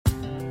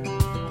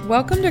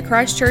Welcome to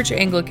Christ Church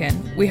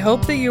Anglican. We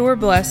hope that you were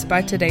blessed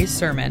by today's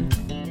sermon.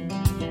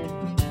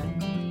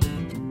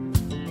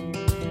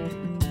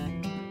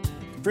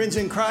 Friends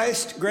in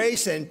Christ,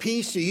 grace and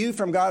peace to you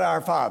from God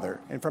our Father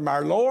and from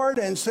our Lord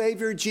and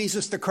Savior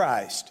Jesus the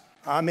Christ.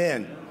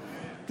 Amen.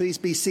 Please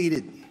be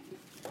seated.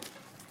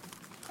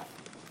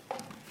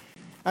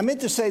 I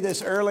meant to say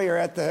this earlier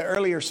at the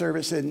earlier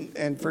service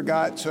and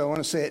forgot, so I want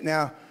to say it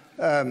now.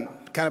 Kind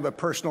of a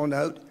personal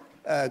note.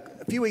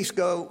 A few weeks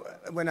ago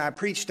when I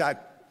preached, I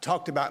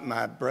talked about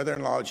my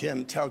brother-in-law,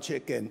 Jim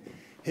Telchik, and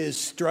his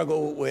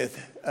struggle with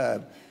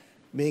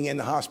being in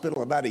the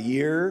hospital about a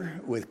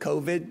year with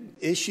COVID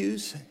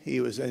issues. He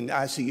was in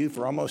ICU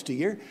for almost a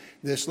year.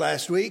 This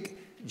last week,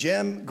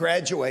 Jim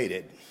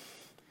graduated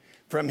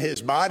from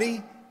his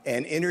body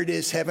and entered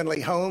his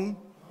heavenly home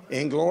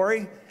in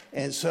glory.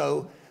 And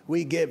so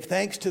we give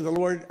thanks to the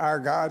Lord our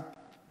God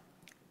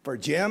for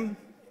Jim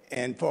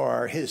and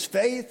for his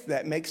faith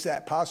that makes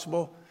that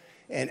possible,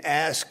 and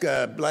ask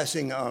a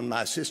blessing on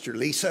my sister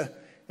Lisa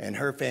and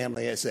her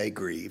family as they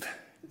grieve.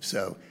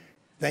 So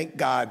thank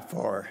God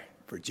for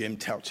Jim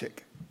Telchik.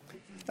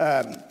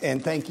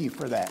 And thank you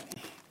for that.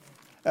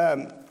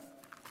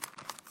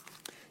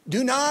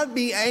 Do not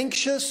be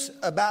anxious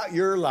about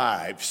your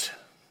lives.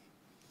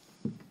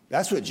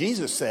 That's what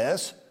Jesus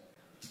says.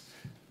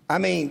 I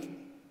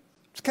mean,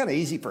 it's kind of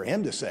easy for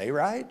him to say,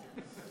 right?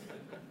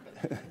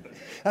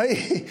 I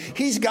mean,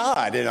 he's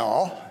God and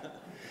all.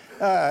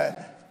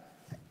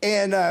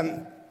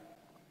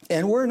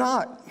 And we're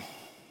not.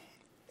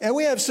 And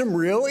we have some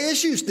real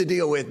issues to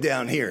deal with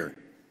down here.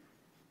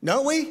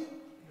 Don't we?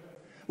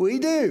 We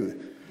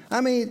do. I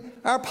mean,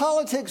 our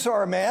politics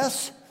are a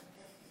mess.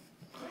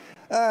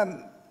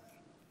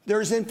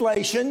 There's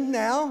inflation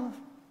now.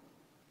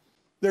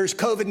 There's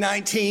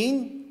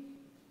COVID-19.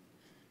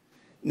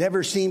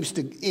 Never seems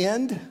to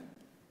end.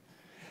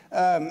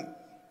 The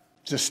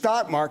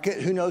stock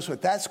market, who knows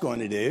what that's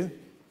going to do.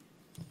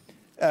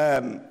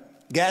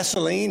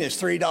 Gasoline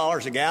is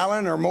 $3 a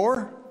gallon or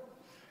more.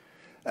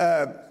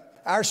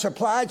 Our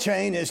supply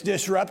chain is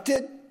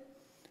disrupted.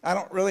 I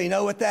don't really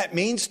know what that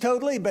means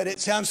totally, but it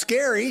sounds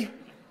scary.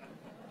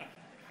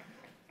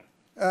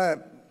 No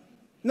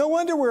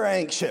wonder we're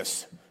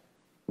anxious.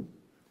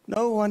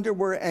 No wonder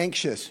we're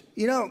anxious.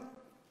 You know,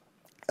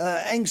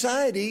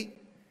 anxiety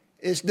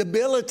is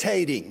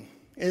debilitating,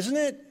 isn't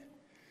it?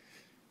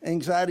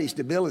 Anxiety is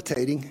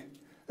debilitating.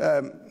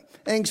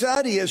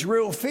 Anxiety is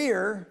real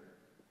fear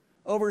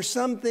over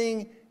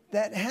something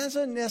that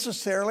hasn't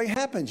necessarily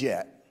happened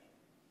yet,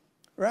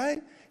 right?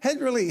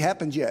 Hasn't really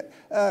happened yet.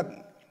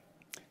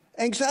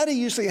 Anxiety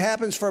usually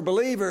happens for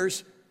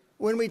believers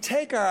when we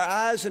take our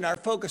eyes and our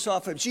focus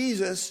off of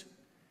Jesus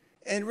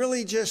and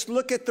really just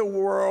look at the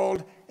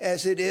world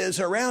as it is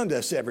around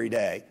us every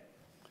day,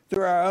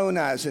 through our own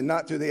eyes and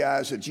not through the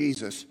eyes of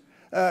Jesus.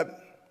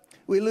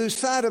 We lose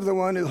sight of the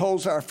one who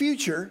holds our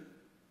future,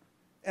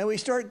 and we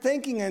start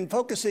thinking and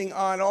focusing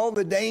on all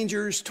the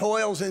dangers,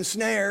 toils, and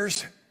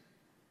snares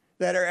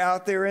that are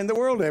out there in the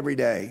world every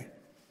day.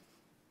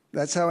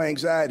 That's how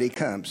anxiety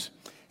comes.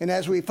 And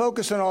as we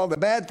focus on all the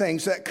bad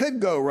things that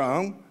could go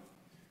wrong,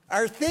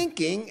 our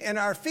thinking and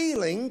our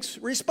feelings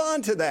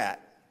respond to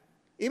that,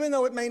 even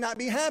though it may not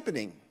be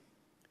happening.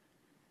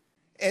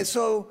 And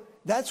so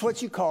that's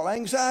what you call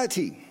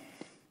anxiety.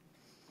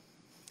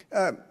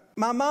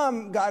 My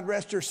mom, God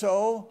rest her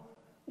soul,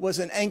 was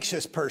an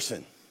anxious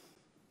person.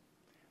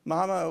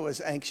 Mama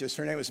was anxious.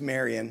 Her name was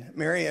Marion.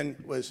 Marion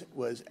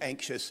was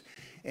anxious,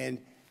 and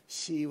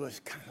she was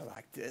kind of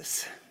like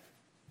this,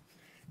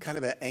 kind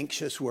of an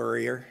anxious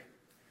worrier.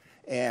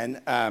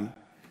 And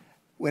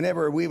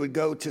whenever we would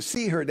go to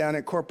see her down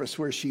at Corpus,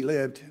 where she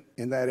lived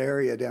in that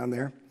area down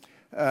there,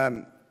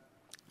 I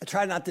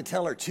tried not to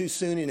tell her too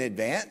soon in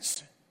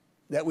advance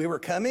that we were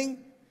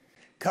coming,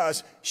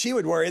 because she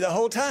would worry the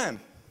whole time.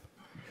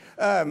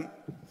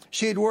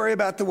 She'd worry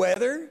about the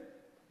weather.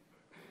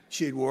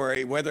 She'd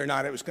worry whether or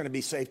not it was going to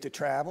be safe to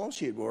travel.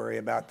 She'd worry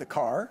about the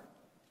car.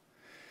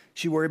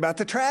 She'd worry about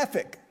the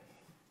traffic,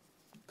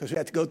 because we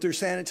had to go through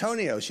San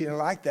Antonio. She didn't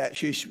like that.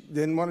 She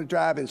didn't want to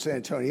drive in San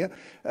Antonio.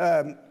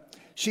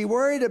 She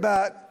worried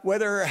about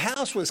whether her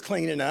house was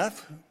clean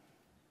enough.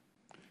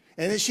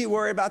 And then she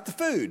worried about the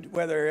food,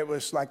 whether it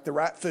was like the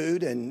right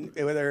food and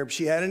whether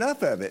she had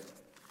enough of it.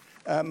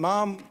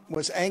 Mom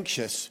was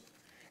anxious,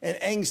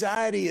 and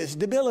anxiety is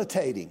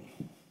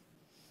debilitating.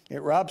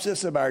 It robs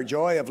us of our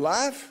joy of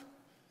life,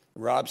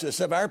 robs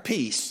us of our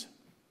peace,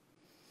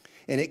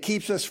 and it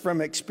keeps us from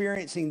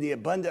experiencing the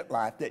abundant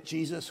life that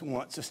Jesus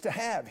wants us to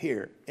have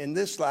here in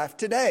this life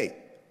today.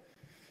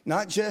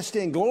 Not just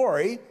in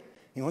glory,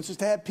 he wants us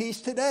to have peace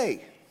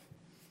today.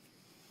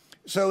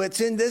 So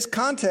it's in this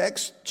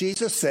context,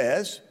 Jesus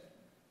says,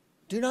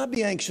 do not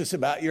be anxious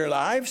about your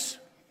lives.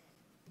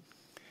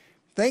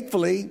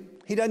 Thankfully,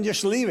 he doesn't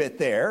just leave it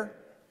there.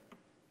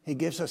 He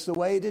gives us the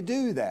way to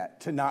do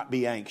that, to not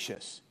be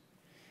anxious.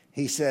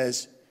 He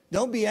says,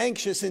 don't be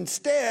anxious.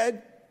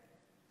 Instead,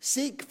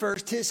 seek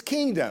first his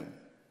kingdom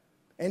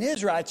and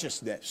his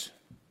righteousness.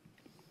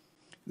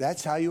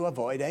 That's how you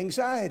avoid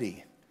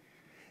anxiety.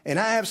 And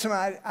I have some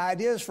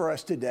ideas for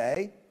us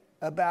today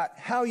about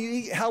how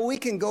we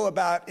can go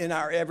about in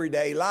our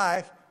everyday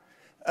life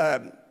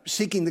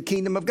seeking the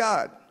kingdom of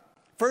God.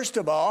 First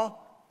of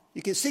all,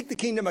 you can seek the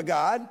kingdom of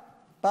God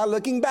by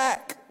looking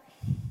back.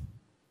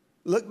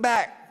 Look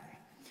back.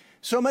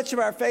 So much of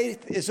our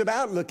faith is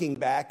about looking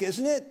back,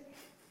 isn't it?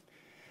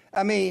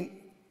 I mean,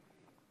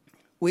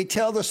 we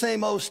tell the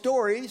same old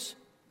stories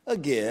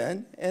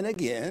again and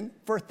again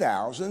for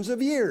thousands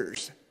of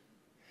years.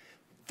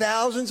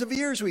 Thousands of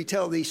years we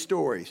tell these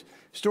stories.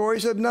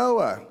 Stories of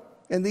Noah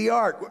and the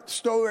ark,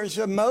 stories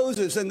of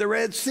Moses and the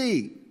Red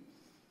Sea,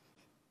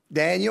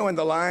 Daniel and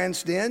the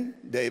lion's den,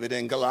 David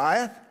and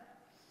Goliath,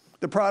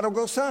 the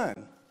prodigal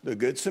son, the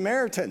good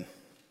Samaritan,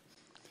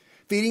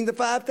 feeding the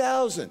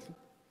 5,000,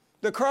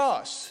 the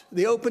cross,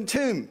 the open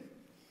tomb.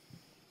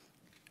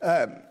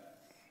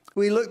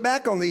 We look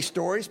back on these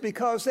stories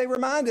because they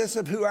remind us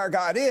of who our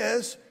God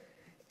is,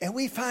 and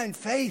we find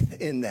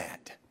faith in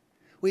that.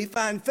 We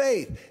find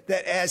faith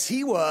that as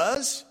he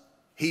was,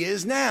 he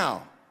is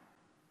now.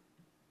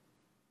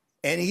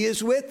 And he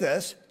is with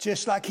us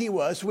just like he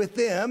was with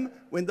them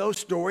when those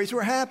stories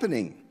were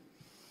happening.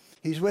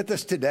 He's with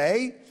us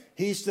today.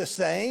 He's the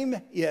same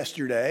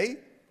yesterday,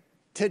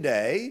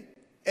 today,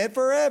 and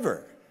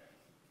forever.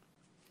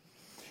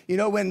 You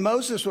know, when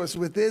Moses was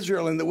with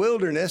Israel in the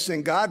wilderness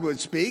and God would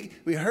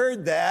speak, we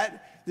heard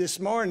that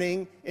this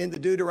morning in the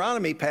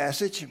Deuteronomy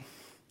passage.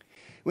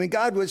 When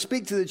God would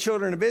speak to the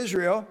children of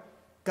Israel,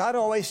 God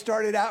always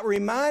started out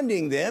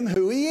reminding them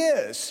who he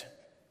is.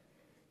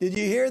 Did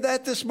you hear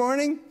that this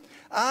morning?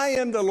 I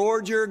am the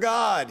Lord your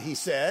God, he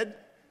said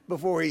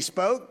before he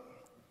spoke.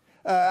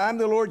 I'm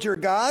the Lord your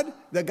God,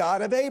 the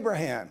God of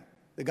Abraham,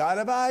 the God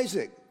of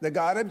Isaac, the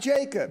God of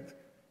Jacob.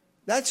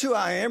 That's who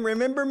I am.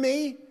 Remember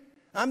me?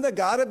 I'm the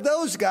God of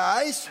those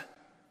guys,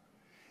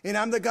 and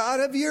I'm the God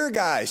of your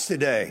guys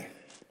today.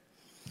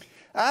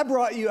 I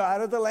brought you out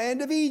of the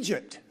land of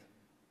Egypt,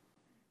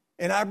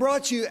 and I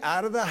brought you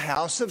out of the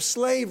house of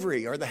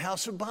slavery or the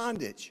house of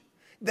bondage.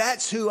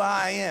 That's who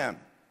I am,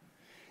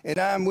 and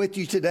I'm with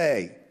you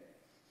today.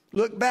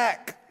 Look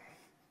back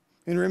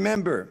and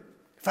remember,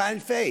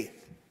 find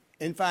faith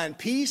and find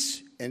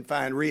peace and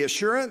find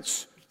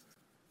reassurance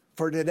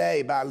for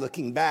today by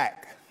looking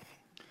back.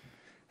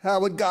 How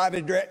would God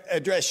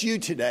address you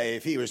today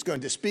if he was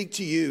going to speak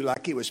to you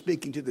like he was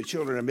speaking to the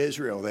children of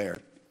Israel there?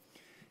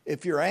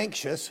 If you're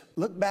anxious,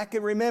 look back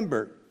and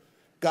remember,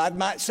 God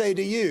might say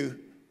to you,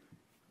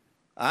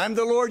 I'm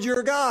the Lord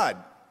your God.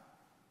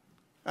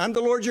 I'm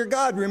the Lord your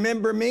God.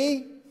 Remember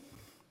me?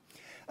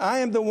 I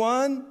am the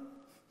one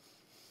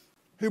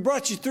who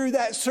brought you through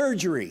that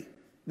surgery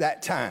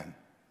that time.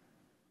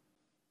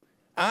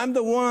 I'm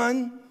the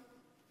one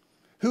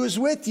who is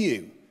with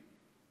you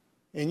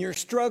in your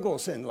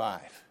struggles in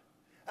life.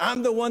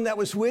 I'm the one that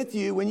was with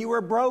you when you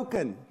were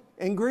broken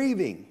and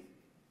grieving.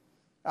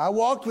 I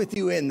walked with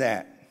you in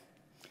that.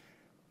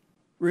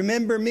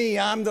 Remember me,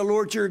 I'm the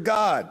Lord your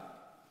God.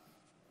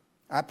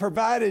 I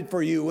provided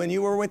for you when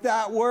you were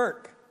without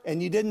work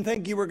and you didn't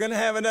think you were going to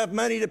have enough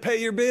money to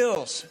pay your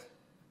bills.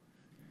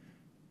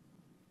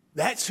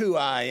 That's who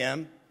I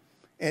am.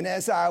 And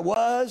as I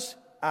was,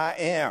 I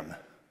am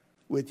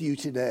with you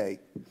today.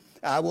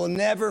 I will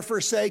never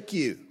forsake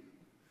you.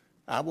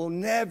 I will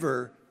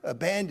never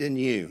abandon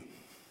you.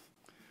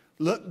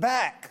 Look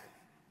back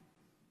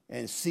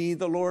and see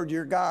the Lord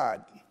your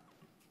God,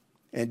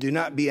 and do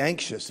not be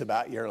anxious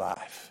about your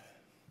life.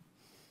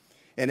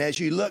 And as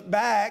you look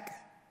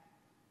back,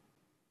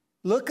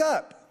 look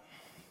up.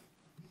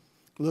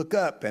 Look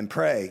up and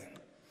pray.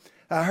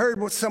 I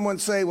heard someone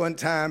say one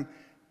time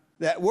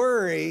that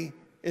worry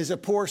is a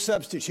poor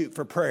substitute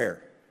for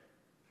prayer.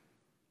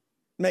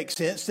 Makes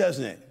sense,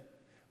 doesn't it?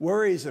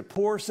 Worry is a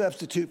poor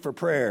substitute for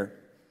prayer.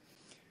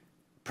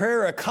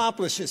 Prayer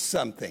accomplishes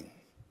something.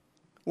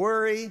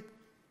 Worry,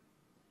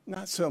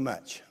 not so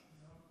much.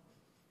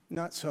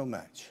 Not so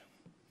much.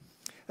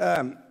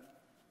 I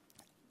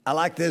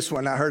like this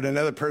one. I heard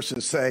another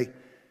person say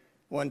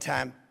one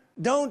time,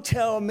 don't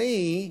tell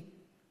me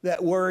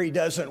that worry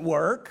doesn't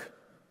work,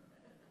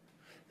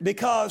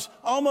 because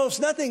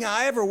almost nothing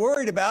I ever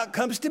worried about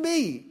comes to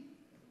me.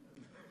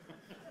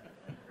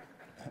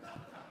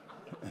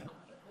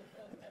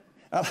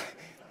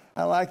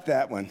 I like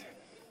that one.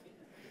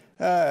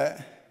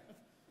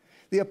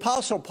 The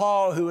Apostle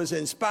Paul, who was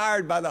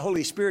inspired by the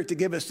Holy Spirit to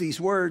give us these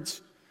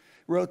words,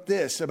 wrote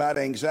this about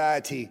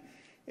anxiety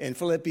in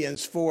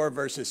Philippians 4,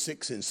 verses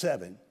 6 and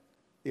 7.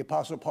 The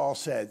Apostle Paul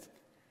said,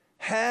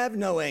 have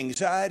no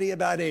anxiety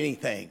about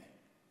anything,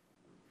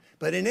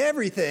 but in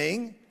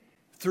everything,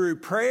 through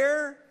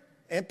prayer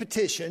and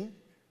petition,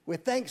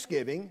 with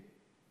thanksgiving,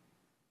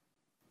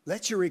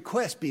 let your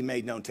request be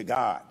made known to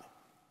God.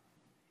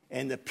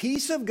 And the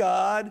peace of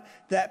God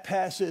that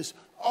passes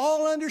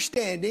all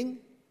understanding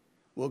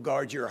will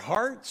guard your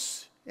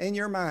hearts and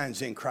your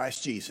minds in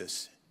Christ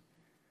Jesus.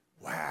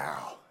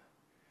 Wow,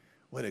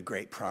 what a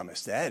great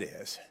promise that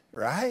is,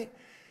 right?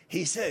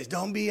 He says,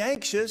 don't be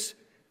anxious,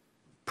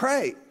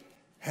 pray,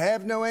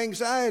 have no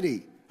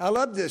anxiety. I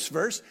love this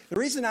verse. The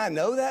reason I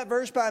know that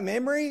verse by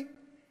memory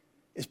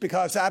It's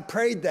because I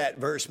prayed that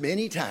verse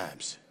many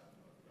times.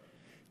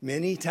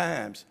 Many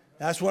times.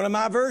 That's one of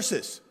my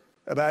verses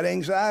about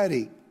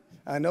anxiety.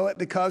 I know it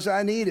because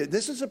I need it.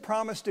 This is a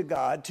promise to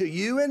God, to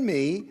you and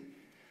me,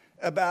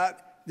 about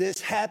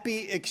this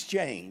happy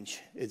exchange,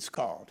 it's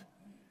called.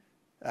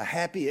 A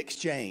happy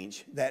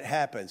exchange that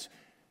happens.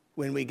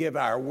 When we give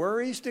our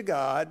worries to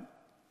God,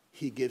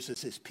 he gives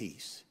us his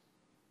peace.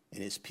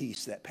 And his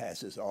peace that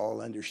passes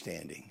all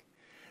understanding.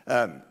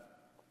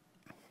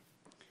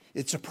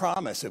 It's a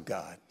promise of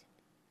God.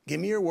 Give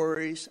me your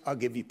worries, I'll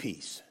give you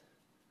peace.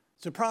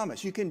 It's a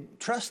promise. You can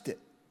trust it.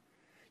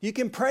 You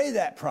can pray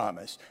that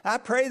promise. I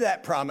pray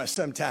that promise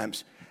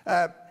sometimes.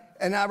 And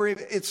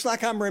it's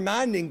like I'm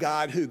reminding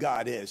God who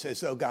God is,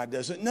 as though God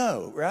doesn't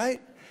know,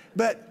 right?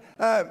 But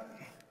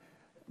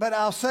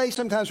I'll say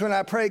sometimes when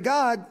I pray,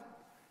 God,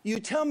 you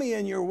tell me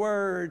in your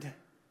word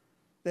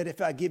that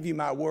if I give you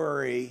my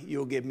worry,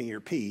 you'll give me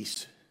your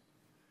peace.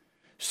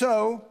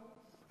 So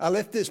I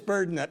lift this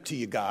burden up to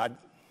you, God.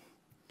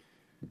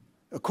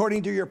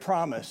 According to your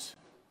promise,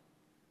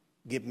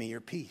 give me your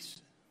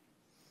peace.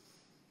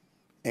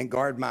 And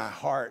guard my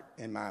heart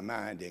and my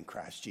mind in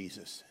Christ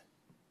Jesus.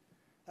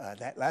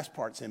 That last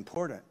part's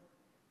important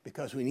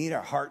because we need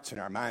our hearts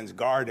and our minds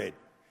guarded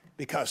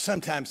because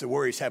sometimes the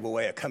worries have a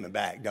way of coming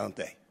back, don't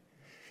they?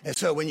 And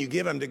so when you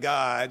give them to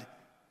God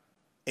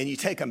and you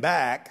take them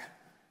back,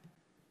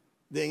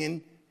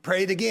 then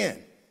pray it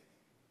again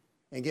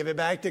and give it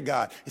back to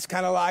God. It's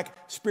kind of like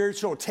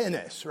spiritual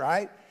tennis,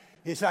 right?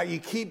 It's like you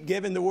keep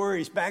giving the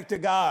worries back to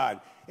God.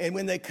 And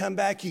when they come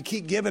back, you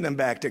keep giving them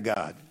back to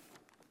God.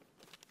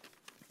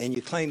 And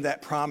you claim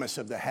that promise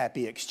of the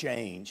happy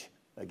exchange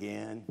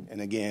again and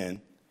again.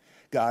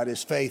 God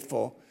is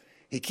faithful.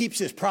 He keeps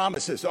his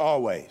promises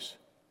always.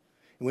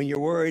 When you're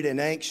worried and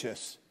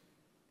anxious,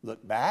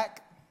 look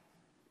back,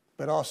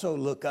 but also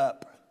look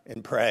up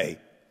and pray.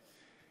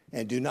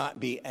 And do not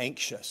be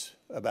anxious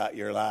about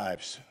your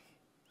lives.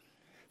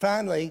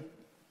 Finally,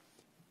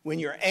 when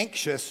you're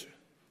anxious,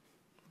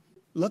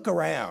 look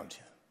around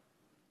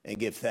and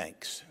give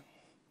thanks.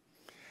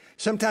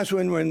 Sometimes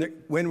when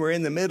we're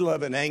in the middle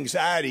of an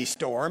anxiety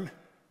storm,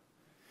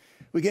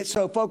 we get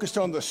so focused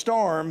on the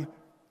storm,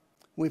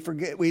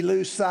 we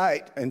lose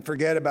sight and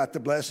forget about the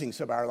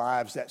blessings of our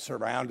lives that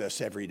surround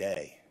us every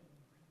day.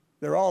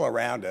 They're all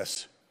around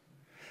us.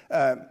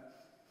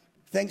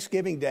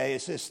 Thanksgiving Day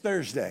is this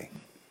Thursday.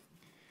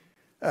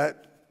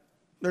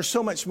 There's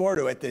so much more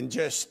to it than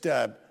just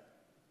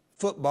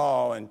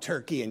football and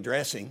turkey and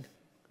dressing,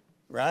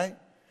 right?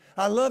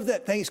 I love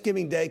that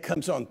Thanksgiving Day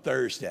comes on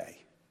Thursday.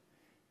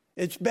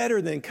 It's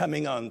better than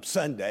coming on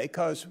Sunday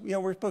because,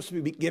 we're supposed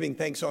to be giving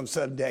thanks on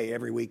Sunday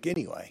every week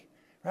anyway,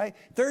 right?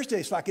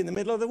 Thursday's like in the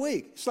middle of the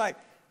week. It's like,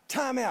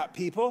 time out,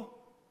 people.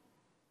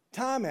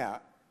 Time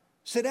out.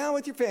 Sit down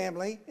with your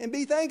family and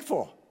be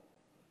thankful,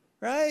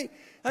 right?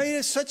 I mean,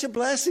 it's such a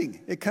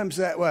blessing. It comes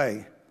that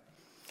way.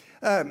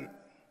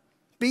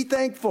 Be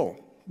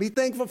thankful. Be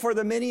thankful for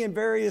the many and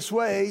various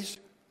ways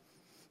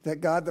that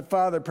God the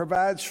Father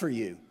provides for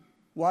you,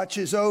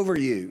 watches over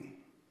you,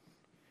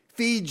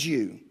 feeds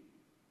you,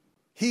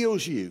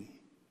 heals you,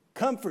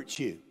 comforts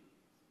you.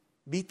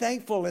 Be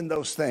thankful in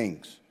those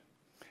things.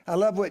 I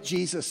love what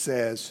Jesus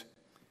says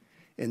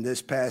in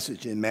this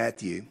passage in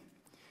Matthew. He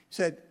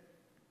said,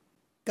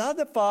 God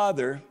the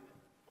Father,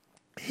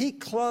 he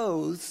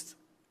clothes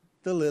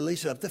the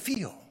lilies of the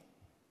field.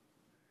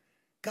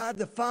 God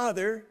the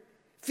Father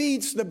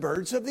feeds the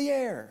birds of the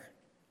air.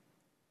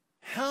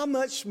 How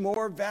much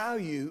more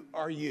value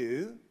are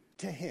you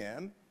to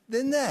him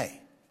than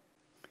they?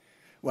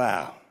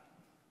 Wow.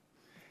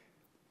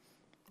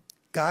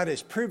 God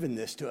has proven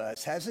this to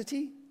us, hasn't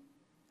he?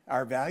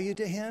 Our value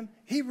to him.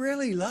 He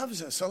really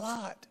loves us a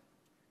lot.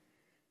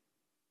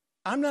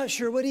 I'm not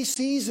sure what he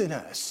sees in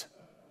us.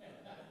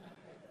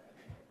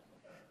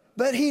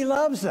 But he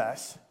loves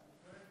us.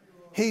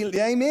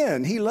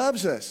 Amen. He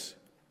loves us.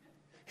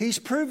 He's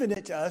proven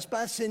it to us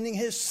by sending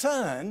his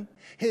son,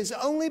 his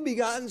only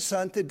begotten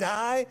son, to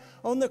die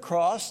on the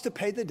cross to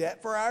pay the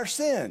debt for our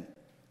sin.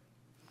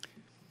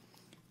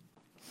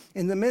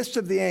 In the midst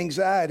of the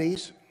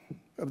anxieties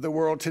of the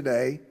world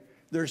today,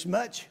 there's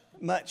much,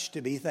 much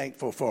to be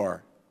thankful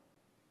for.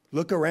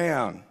 Look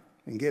around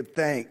and give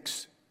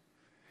thanks.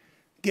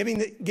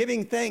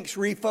 Giving thanks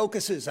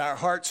refocuses our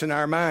hearts and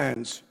our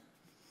minds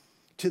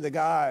to the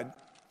God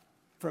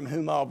from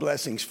whom all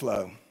blessings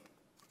flow.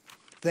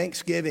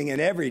 Thanksgiving,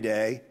 and every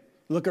day,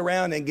 look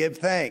around and give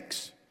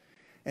thanks.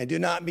 And do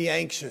not be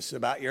anxious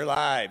about your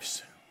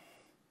lives.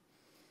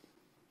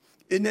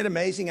 Isn't it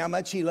amazing how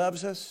much he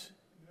loves us?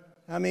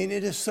 I mean,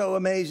 it is so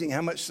amazing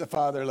how much the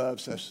Father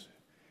loves us.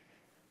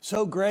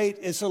 So great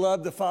is the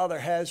love the Father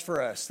has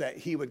for us that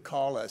he would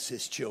call us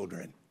his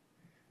children.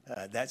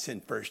 That's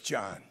in 1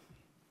 John.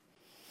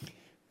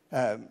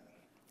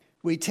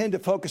 We tend to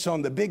focus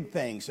on the big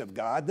things of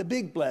God, the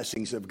big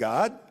blessings of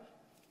God.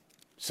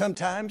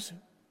 Sometimes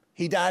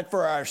he died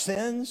for our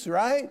sins,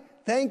 right?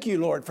 Thank you,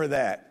 Lord, for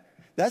that.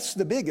 That's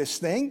the biggest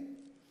thing.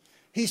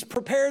 He's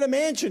prepared a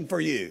mansion for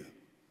you,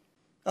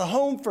 a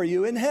home for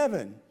you in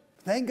heaven.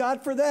 Thank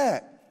God for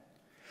that.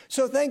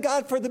 So thank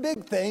God for the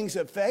big things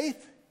of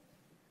faith,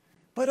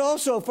 but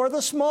also for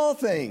the small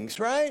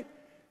things, right?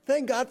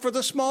 Thank God for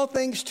the small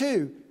things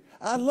too.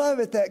 I love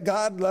it that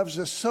God loves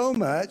us so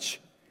much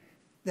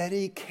that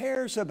he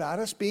cares about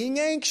us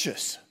being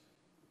anxious.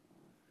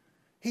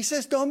 He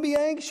says, don't be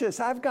anxious.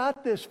 I've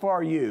got this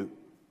for you.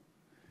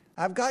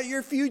 I've got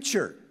your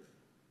future.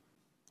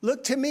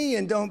 Look to me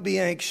and don't be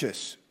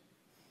anxious.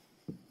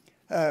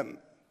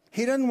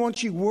 He doesn't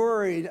want you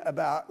worried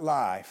about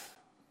life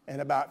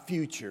and about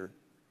future,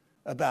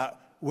 about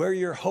where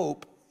your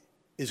hope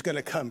is going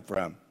to come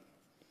from.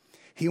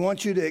 He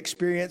wants you to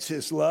experience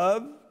his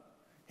love,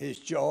 his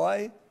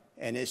joy,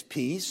 and his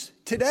peace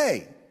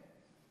today.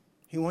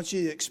 He wants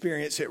you to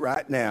experience it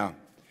right now.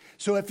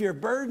 So if you're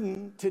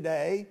burdened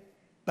today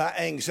by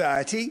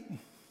anxiety,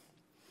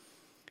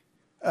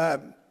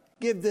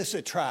 give this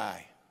a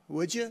try,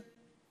 would you?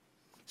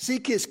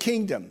 Seek his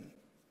kingdom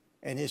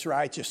and his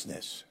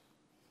righteousness.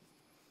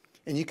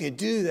 And you can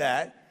do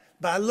that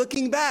by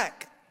looking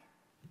back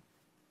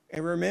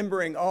and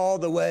remembering all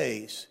the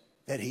ways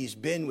that he's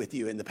been with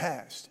you in the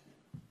past.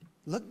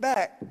 Look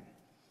back,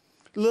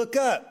 look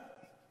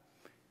up,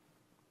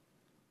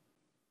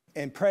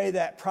 and pray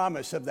that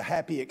promise of the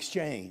happy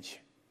exchange.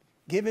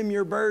 Give him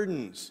your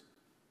burdens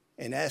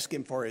and ask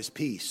him for his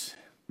peace.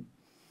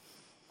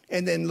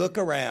 And then look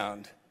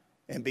around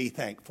and be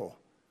thankful.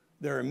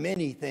 There are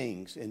many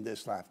things in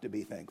this life to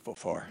be thankful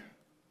for.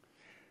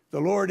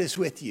 The Lord is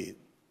with you.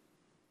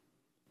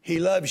 He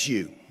loves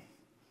you.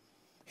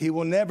 He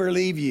will never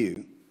leave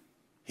you.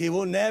 He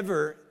will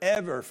never,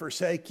 ever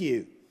forsake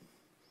you.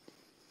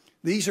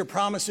 These are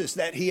promises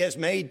that he has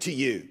made to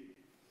you.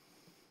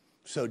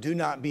 So do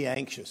not be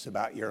anxious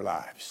about your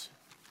lives.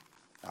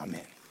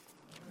 Amen.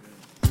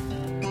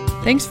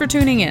 Thanks for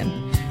tuning in.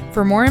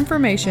 For more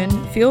information,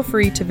 feel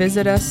free to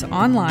visit us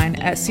online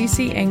at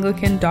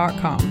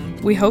ccanglican.com.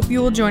 We hope you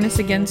will join us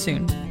again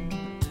soon.